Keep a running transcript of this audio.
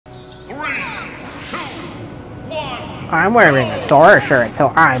I'm wearing a Sora shirt, so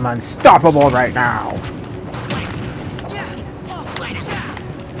I'm unstoppable right now.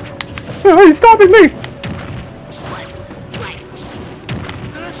 Oh, he's stopping me!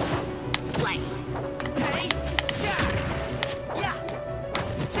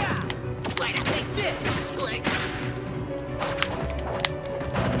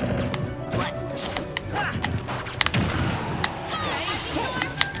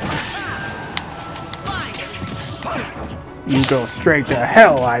 You go straight to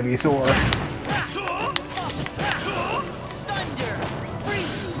hell, Ivysaur.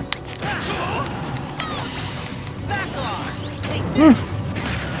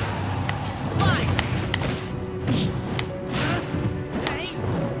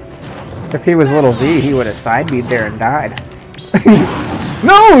 If he was little Z, he would have side beat there and died.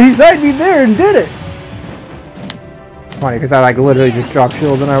 No, he side beat there and did it. It's funny because I like literally just dropped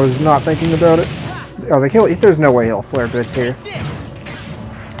shield and I was not thinking about it. I was like, there's no way he'll flare blitz here.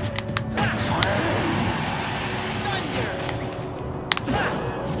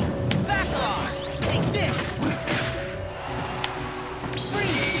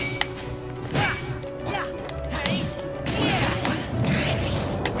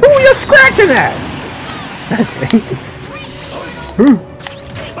 Who are you scratching at?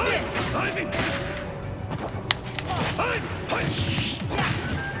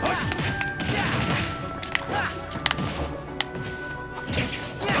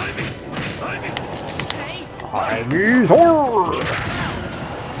 Ivysaur!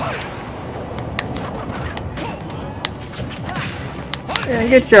 Yeah,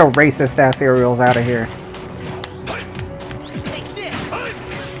 get your racist ass aerials out of here.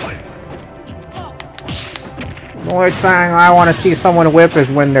 The only time I want to see someone whip is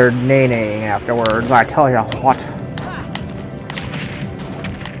when they're nay-naying afterwards, I tell you what.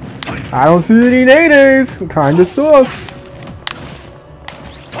 I don't see any nay-nays, kinda sus.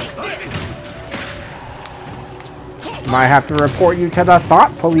 Might have to report you to the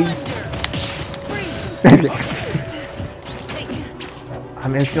thought police.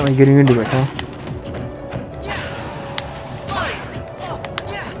 I'm instantly getting into it, huh?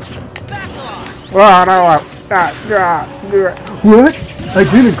 Oh, no. What? I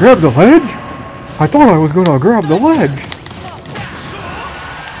didn't grab the ledge? I thought I was gonna grab the ledge.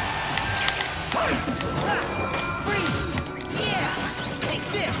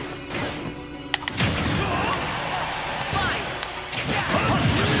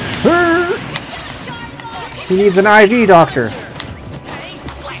 He needs an IV doctor.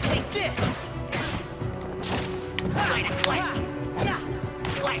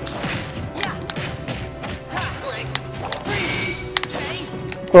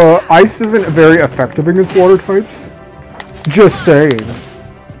 Ice isn't very effective against water types. Just saying.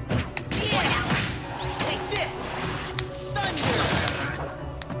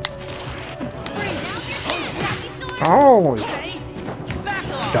 Oh!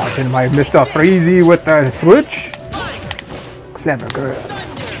 Dodging my Mr. Freezy with the switch. Clever girl.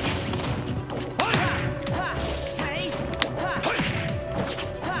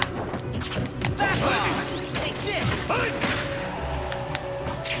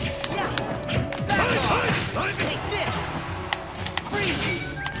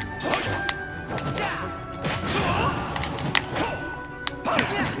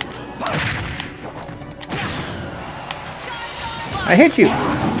 I hit you!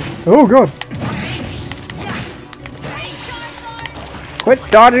 Oh god! Quit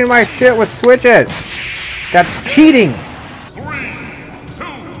dodging my shit with switches! That's cheating!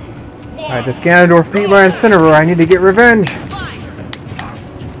 Alright, this Ganondorf beat my Incineroar, I need to get revenge!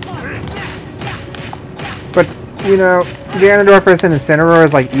 But, you know, Ganondorf versus Incineroar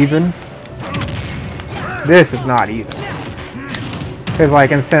is like even. This is not even. Because like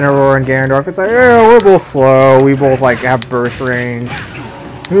Incineroar and Ganondorf, it's like, oh, we're both slow, we both like have burst range.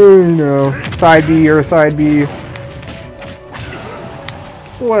 You know, side B or side B.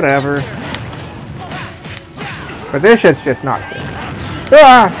 Whatever. But this shit's just not fair.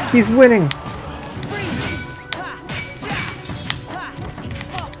 Ah! He's winning!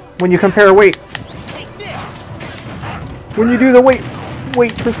 When you compare weight. When you do the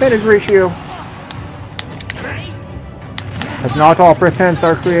weight percentage ratio. Because not all percents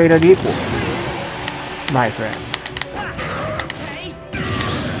are created equal, my friend.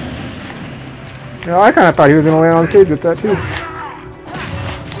 You know, I kind of thought he was going to land on stage with that too.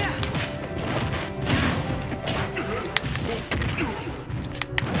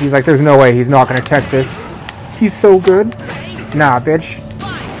 He's like, there's no way he's not going to tech this. He's so good. Nah, bitch.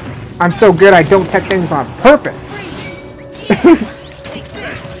 I'm so good I don't tech things on purpose.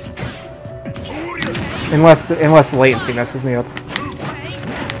 Unless the latency messes me up.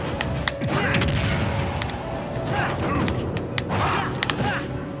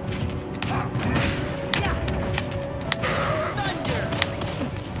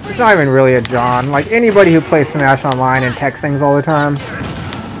 It's not even really a John. Like, anybody who plays Smash Online and texts things all the time,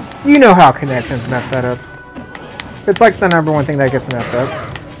 you know how connections mess that up. It's like the #1 thing that gets messed up.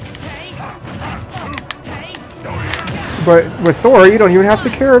 But with Sora, you don't even have to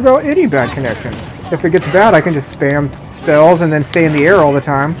care about any bad connections. If it gets bad, I can just spam spells and then stay in the air all the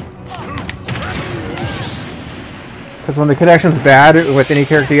time. Because when the connection's bad with any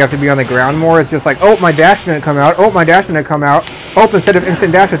character, you have to be on the ground more. It's just like, oh, my dash didn't come out. Oh, my dash didn't come out. Oh, instead of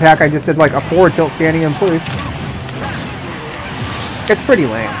instant dash attack, I just did like a forward tilt standing in place. It's pretty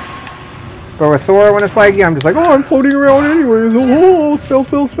lame. But with Sora, when it's like, yeah, I'm just like, oh, I'm floating around anyways. Oh, spell,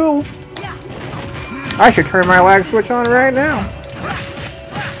 spell, spell. I should turn my lag switch on right now.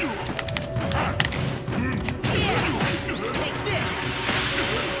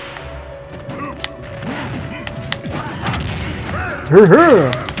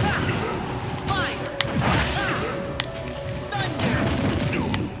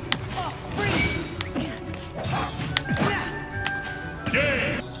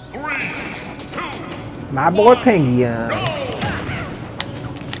 My boy Penguin.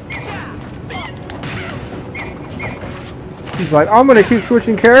 He's like, I'm gonna keep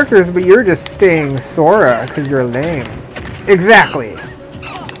switching characters, but you're just staying Sora because you're lame. Exactly.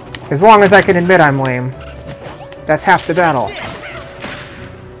 As long as I can admit I'm lame. That's half the battle.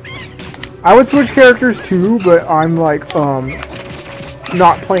 I would switch characters too, but I'm like,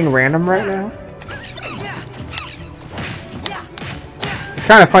 not playing random right now. It's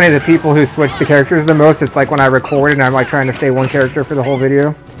kind of funny, the people who switch the characters the most, it's like when I record and I'm like trying to stay one character for the whole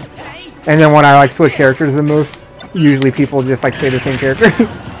video. And then when I like switch characters the most, usually people just like stay the same character.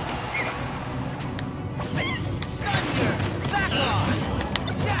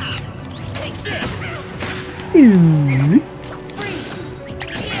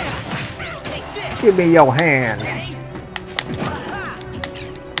 Give me your hand.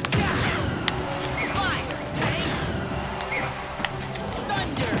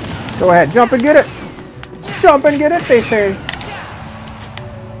 Go ahead, jump and get it. Jump and get it, they say.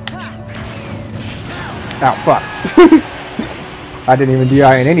 Ow, fuck. I didn't even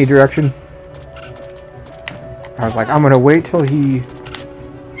DI in any direction. I was like, I'm gonna wait till he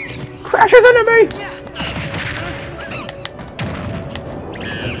crashes into me.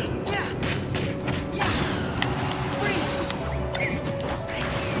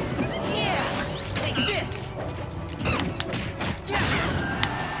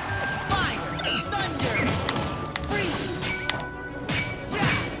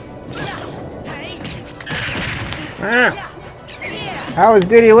 How is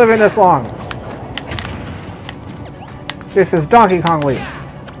Diddy living this long? This is Donkey Kong leaks.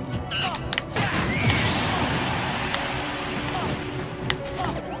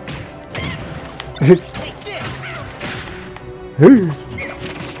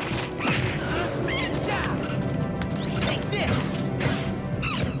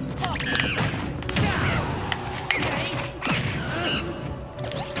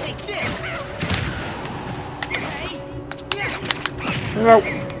 Nope.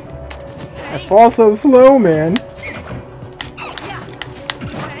 I fall so slow, man.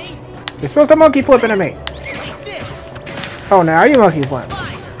 You're supposed to monkey flip into me. Oh, now you monkey flip.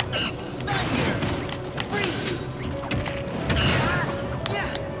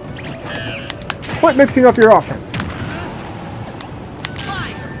 Quit mixing up your options.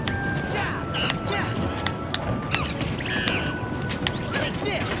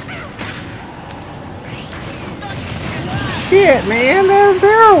 Shit, man, the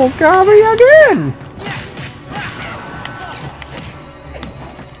barrels got me again!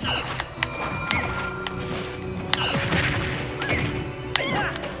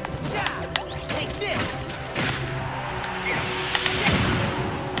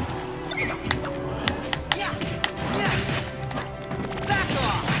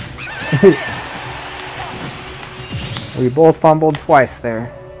 We both fumbled twice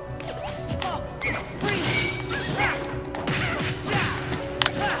there.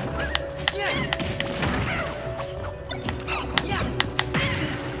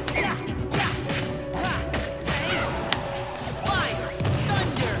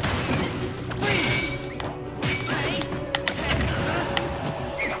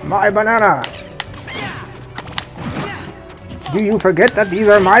 My banana! Do you forget that these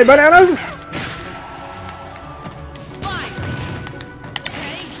are my bananas?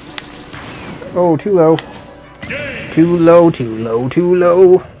 Oh, too low. Too low, too low, too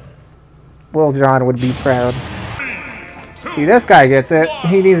low. Will John would be proud. See, this guy gets it.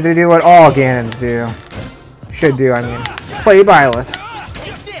 He needs to do what all Ganons do. Should do, I mean. Play Violet.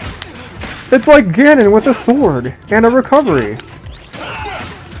 It's like Ganon with a sword and a recovery.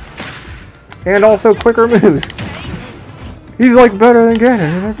 And also quicker moves. He's like better than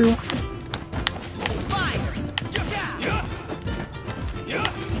Ganon in every way.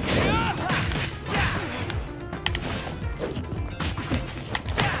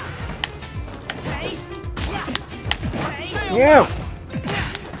 Yeah.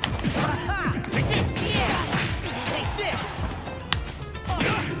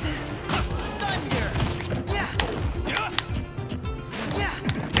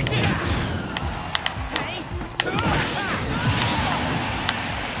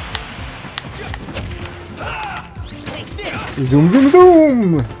 Zoom, zoom,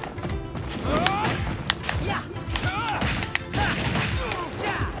 zoom!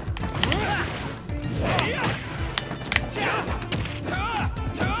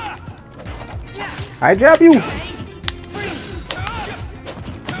 I jab you!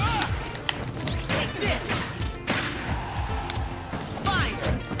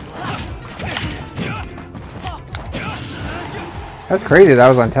 That's crazy. That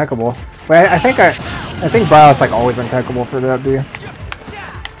was untechable. Wait, I think Violet's like always untechable for that, do you?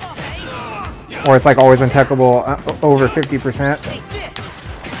 Or it's like always untechable over 50%.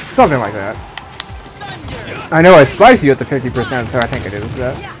 Something like that. I know I slice you at the 50%, so I think it is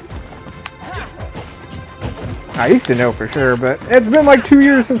that. I used to know for sure, but it's been like 2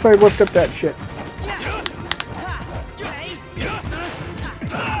 years since I looked up that shit.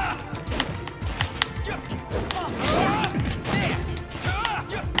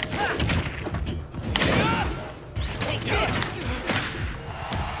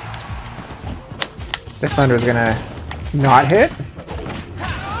 This Thunder's gonna not hit.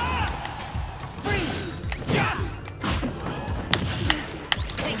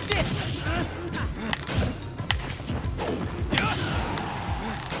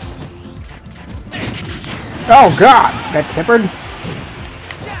 Oh god! That tippered?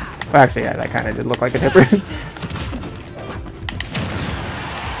 Well, actually, yeah, that kind of did look like a tipper.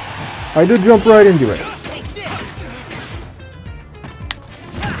 I did jump right into it.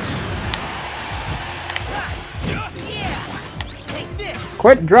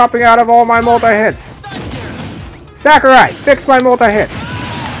 Quit dropping out of all my multi-hits! Sakurai! Fix my multi-hits!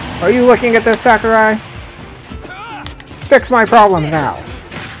 Are you looking at this, Sakurai? Fix my problem now!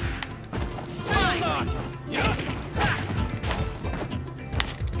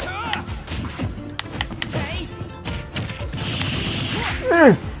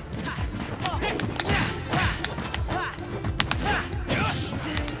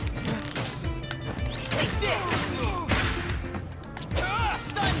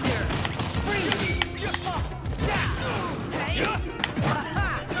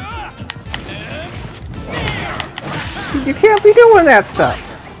 You can't be doing that stuff!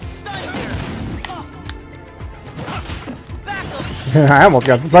 I almost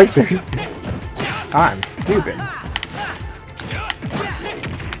got spiked there. I'm stupid.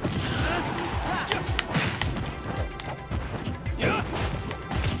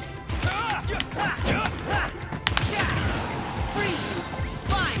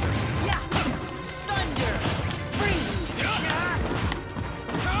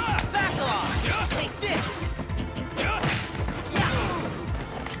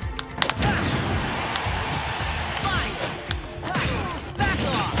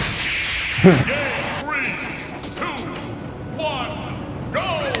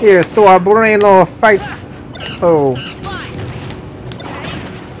 Here's to a Bruno fight. Oh.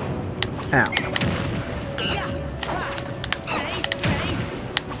 Ow.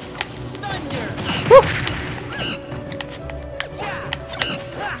 Woo.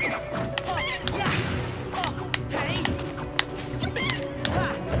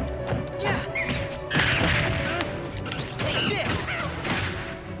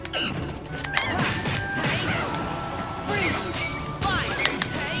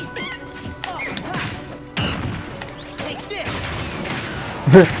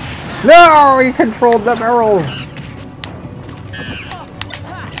 No, he controlled the barrels.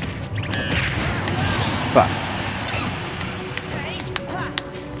 Fuck.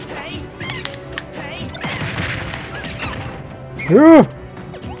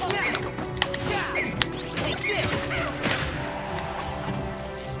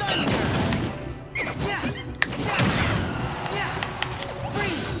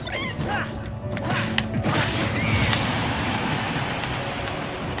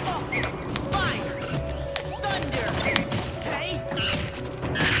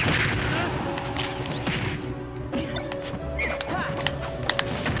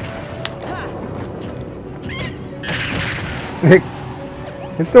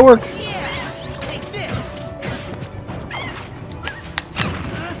 It still worked.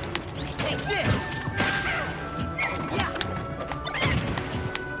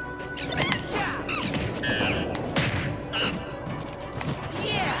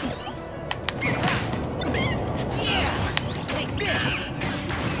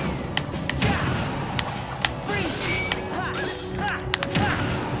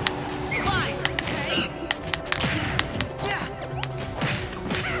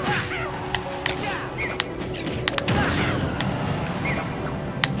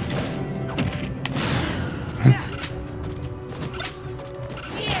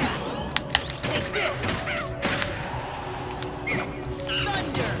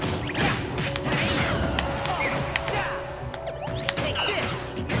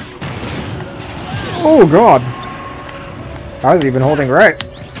 Oh god! I was even holding right.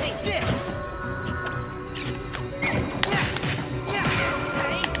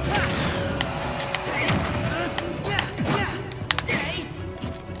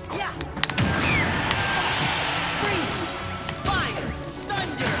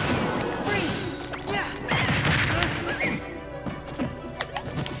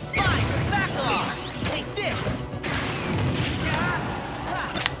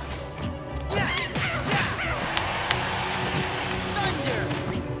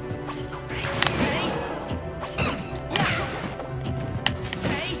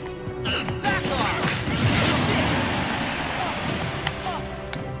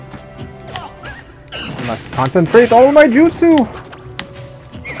 I must concentrate all my jutsu!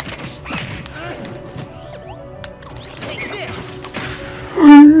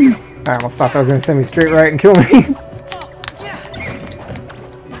 I almost thought that was gonna send me straight right and kill me.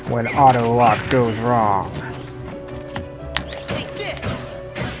 When auto lock goes wrong.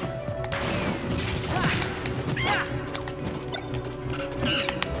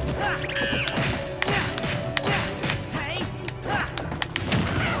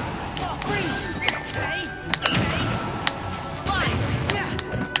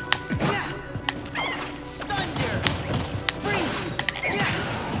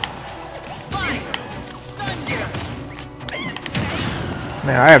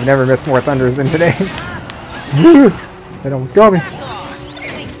 Man, I have never missed more thunders than today. It almost got me.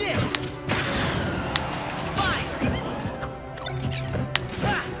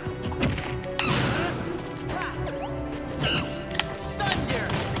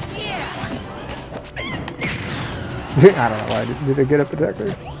 I don't know why I did a get up attack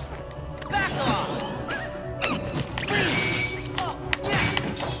there.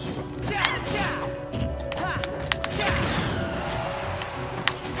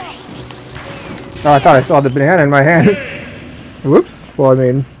 Oh, I thought I saw the banana in my hand. Whoops. Well, I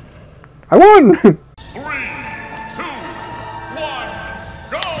mean, I won! 3, 2, 1,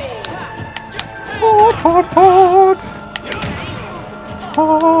 go! Hot, hot, hot!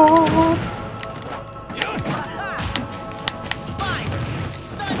 Hot!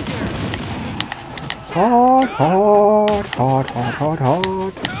 Hot, hot, hot, hot, hot,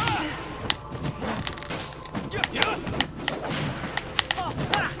 hot.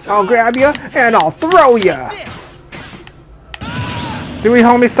 I'll grab you and I'll throw you. Do we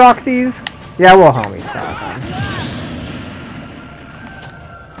homie stock these? Yeah, we'll homie stock them.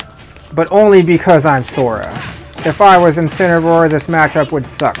 But only because I'm Sora. If I was Incineroar, this matchup would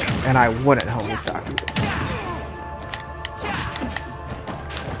suck, and I wouldn't homie stock you.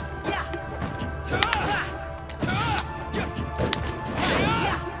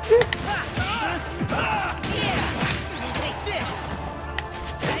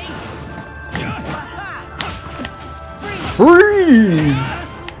 Freeze!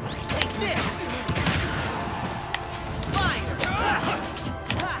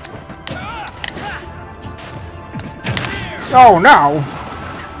 Oh no!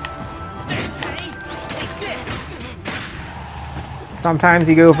 Sometimes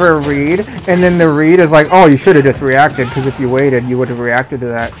you go for a read, and then the read is like, oh, you should have just reacted, because if you waited, you would have reacted to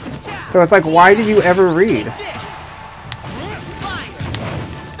that. So it's like, why do you ever read?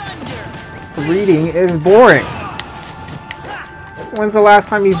 Reading is boring. When's the last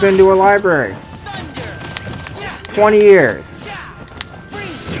time you've been to a library? 20 years.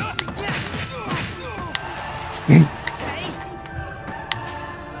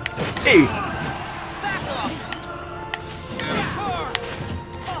 Hey.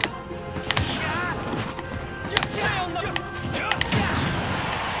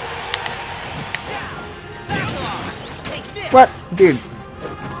 What? Dude.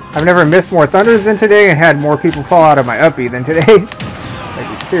 I've never missed more thunders than today and had more people fall out of my uppie than today.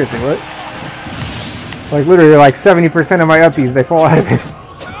 Like, seriously, what? Like literally like 70% of my uppies, they fall out of it.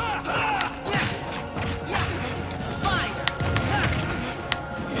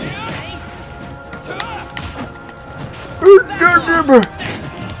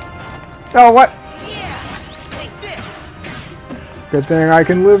 Oh, what? Good thing I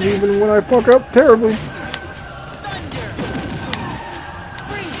can live even when I fuck up terribly.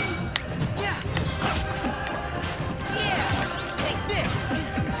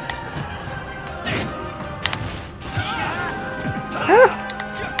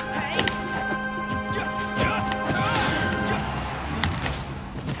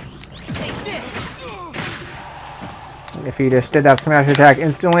 If he just did that smash attack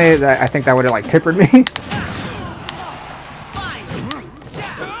instantly, I think that would have like tippered me.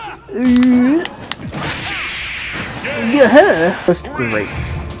 Just great.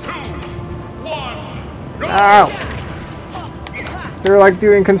 Ow! They're like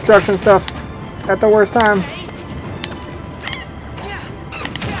doing construction stuff at the worst time.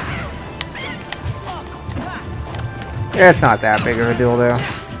 It's not that big of a deal though.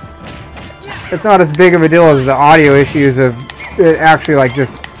 It's not as big of a deal as the audio issues of it actually like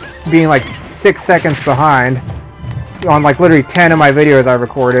just being like 6 seconds behind on like literally 10 of my videos I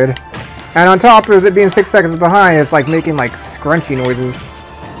recorded. And on top of it being 6 seconds behind, it's like making like scrunchy noises.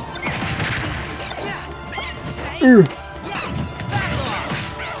 Ooh.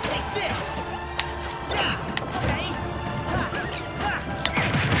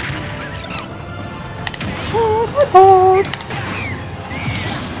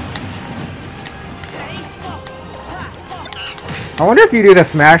 I wonder if you do the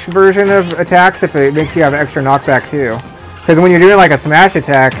smash version of attacks, if it makes you have extra knockback too. Because when you're doing like a smash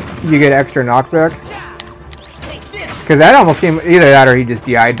attack, you get extra knockback. Because that almost seemed, either that or he just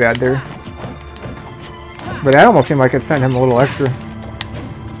DI'd bad there. But that almost seemed like it sent him a little extra.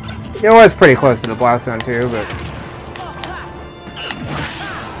 It was pretty close to the blast zone too, but...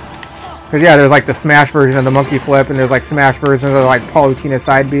 Because yeah, there's like the smash version of the monkey flip, and there's like smash versions of like Palutena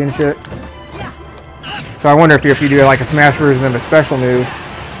side B and shit. So I wonder if you do like a smash version of a special move,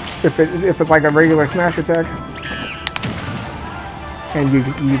 if it's like a regular smash attack, and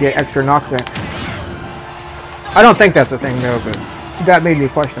you get extra knockback. I don't think that's the thing though, but that made me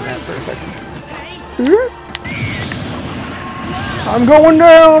question that for a second. I'm going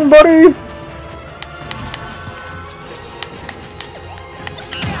down, buddy.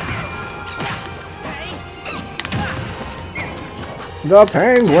 The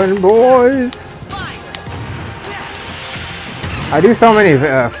Penguin Boys. I do so many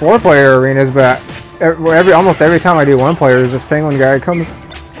 4-player arenas, but almost every time I do 1-player, this penguin guy comes.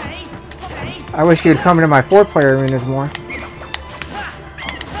 I wish he would come into my 4-player arenas more.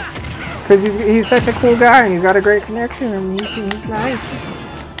 Because he's such a cool guy, and he's got a great connection, and he's nice.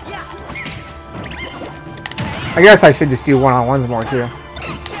 I guess I should just do one-on-ones more, too.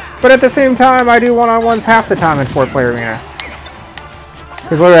 But at the same time, I do one-on-ones half the time in 4-player arena.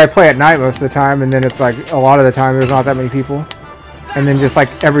 Because literally I play at night most of the time, and then it's like, a lot of the time there's not that many people. And then just like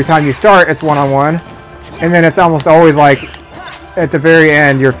every time you start, it's one-on-one. And then it's almost always like, at the very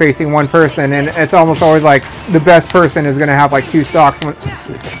end, you're facing one person, and it's almost always like the best person is going to have like 2 stocks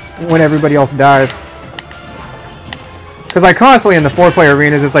when everybody else dies. Because like constantly in the 4-player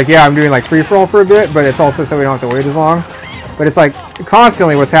arenas, it's like, yeah, I'm doing like free-for-all for a bit, but it's also so we don't have to wait as long. But it's like,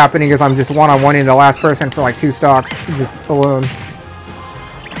 constantly what's happening is I'm just one-on-one-ing the last person for like 2 stocks, just alone.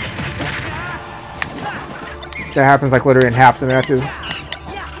 That happens like literally in half the matches.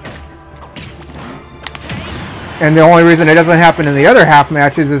 And the only reason it doesn't happen in the other half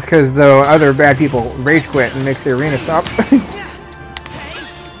matches is because the other bad people rage quit and makes the arena stop.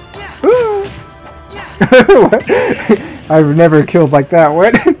 I've never killed like that.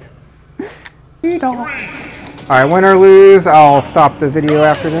 What? Alright, win or lose, I'll stop the video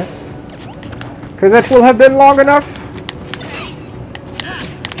after this. Because that will have been long enough.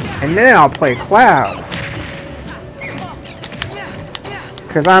 And then I'll play Cloud.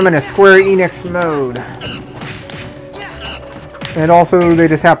 Because I'm in a Square Enix mode. And also, they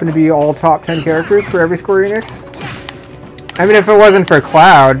just happen to be all top 10 characters for every Square Enix. I mean, if it wasn't for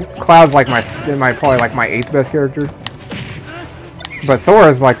Cloud, Cloud's like probably like my 8th best character. But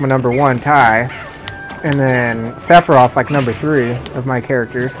Sora's like my number 1 tie. And then Sephiroth's like number 3 of my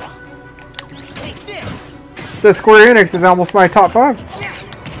characters. So Square Enix is almost my top 5.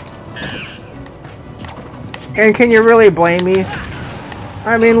 And can you really blame me?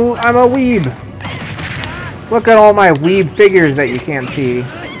 I mean, I'm a weeb. Look at all my weeb figures that you can't see.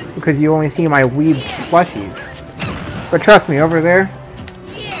 Because you only see my weeb plushies. But trust me, over there,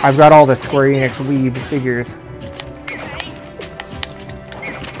 I've got all the Square Enix weeb figures.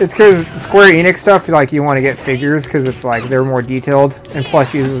 It's because Square Enix stuff, like, you want to get figures because it's like they're more detailed, and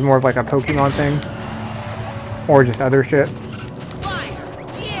plushies is more of like a Pokemon thing, or just other shit,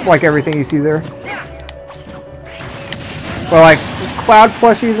 like everything you see there. But like Cloud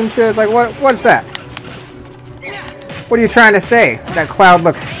plushies and shit, it's like what's that? What are you trying to say? That Cloud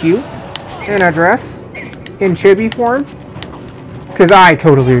looks cute in a dress in chibi form? Because I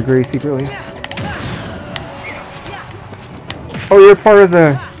totally agree secretly. Oh, you're part of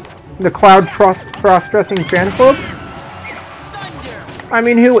the Cloud cross-dressing fan club? I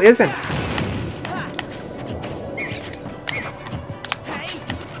mean, who isn't?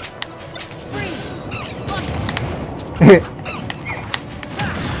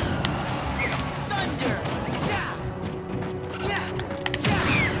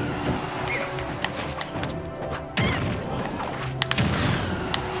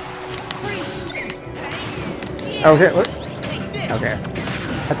 Okay, look. Okay.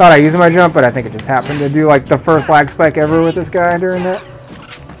 I thought I used my jump, but I think it just happened to do like the first lag spike ever with this guy during that.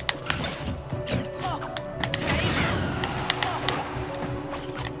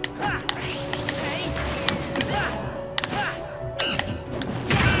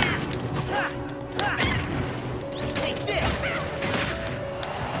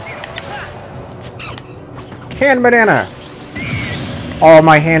 Hand banana! All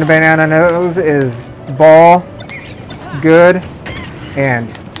my hand banana knows is ball, good, and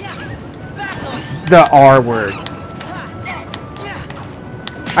the R word.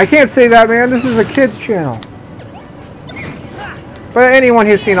 I can't say that, man. This is a kid's channel. But anyone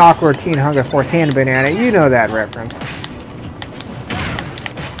who's seen Aqua Teen Hunger Force Hand Banana, you know that reference.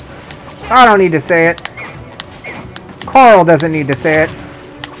 I don't need to say it. Carl doesn't need to say it.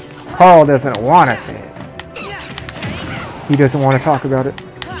 Carl doesn't want to say it. He doesn't want to talk about it.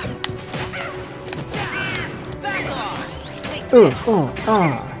 Ooh, ooh,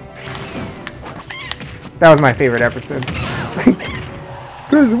 ah. That was my favorite episode.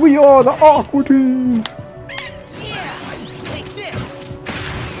 Because we are the Aqua Teens!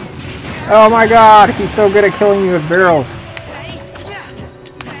 Oh my god, he's so good at killing you with barrels.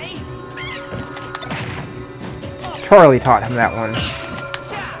 Charlie taught him that one.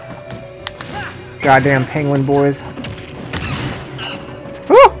 Goddamn penguin boys.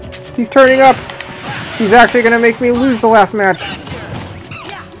 Oh! He's turning up! He's actually gonna make me lose the last match.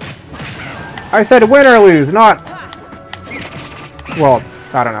 I said win or lose, not... Well,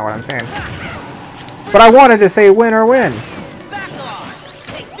 I don't know what I'm saying. But I wanted to say win or win.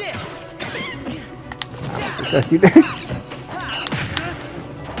 This is best you did.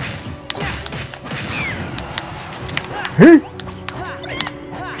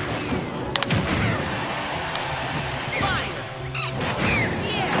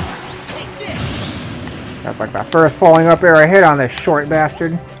 That's like the first falling up air I hit on this short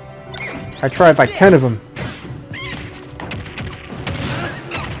bastard. I tried like 10 of them.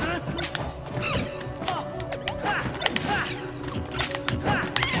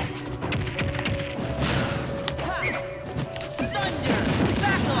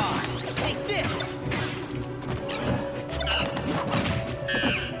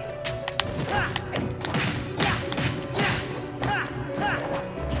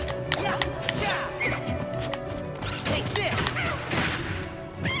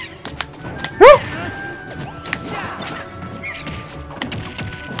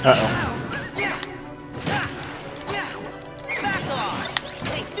 Uh-oh.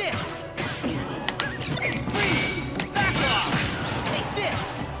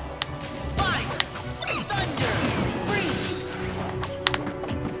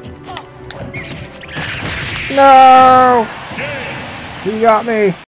 No! He got me.